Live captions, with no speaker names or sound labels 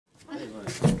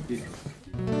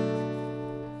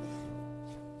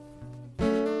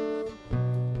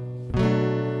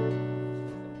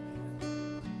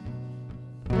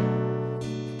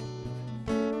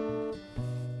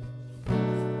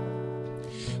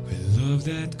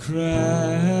That cry,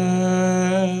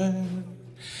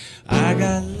 I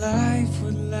got life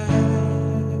with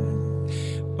light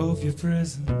of your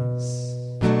presence.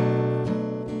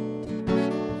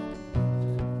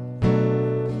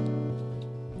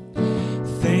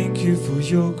 Thank you for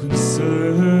your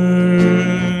concern.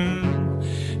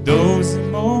 Those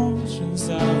emotions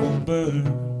I won't burn.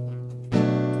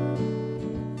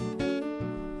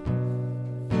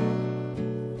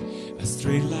 A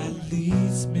straight line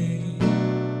leads me,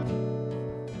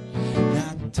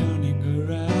 turning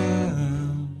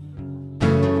around.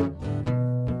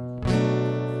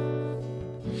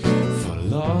 For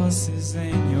losses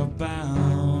ain't your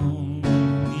bound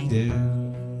needed.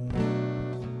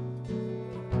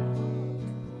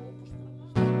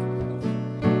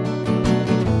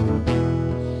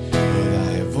 But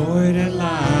I avoided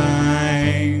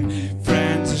line.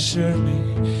 Friends assure me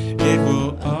it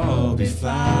will all be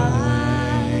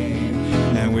fine.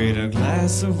 And with a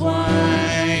glass of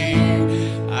wine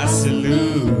I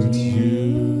salute you.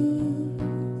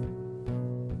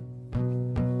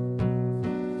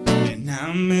 And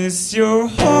I miss your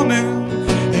home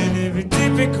and every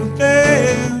difficult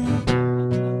thing.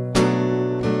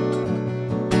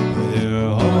 But there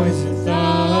are always your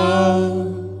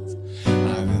thoughts I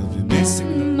will be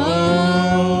missing the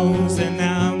most. And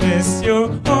I miss your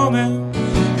home and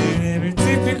every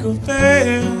difficult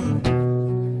thing.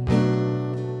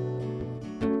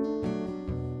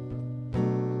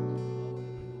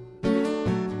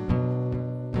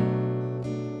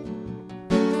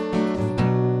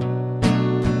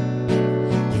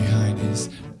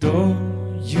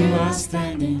 You are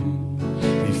standing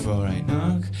before I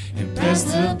knock and press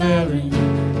the bell ring.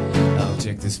 I'll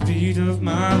check the speed of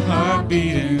my heart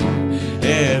beating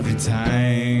every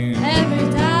time. Every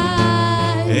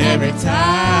time. Every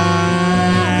time.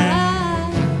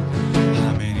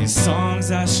 How many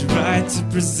songs I should write to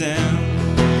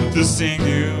present, to sing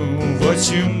you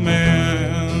what you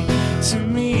meant to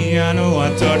me. I know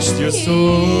I touched your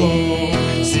soul.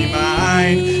 See,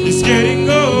 mine is getting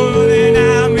old and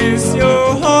I miss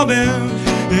your home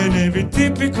and every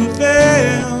typical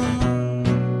thing.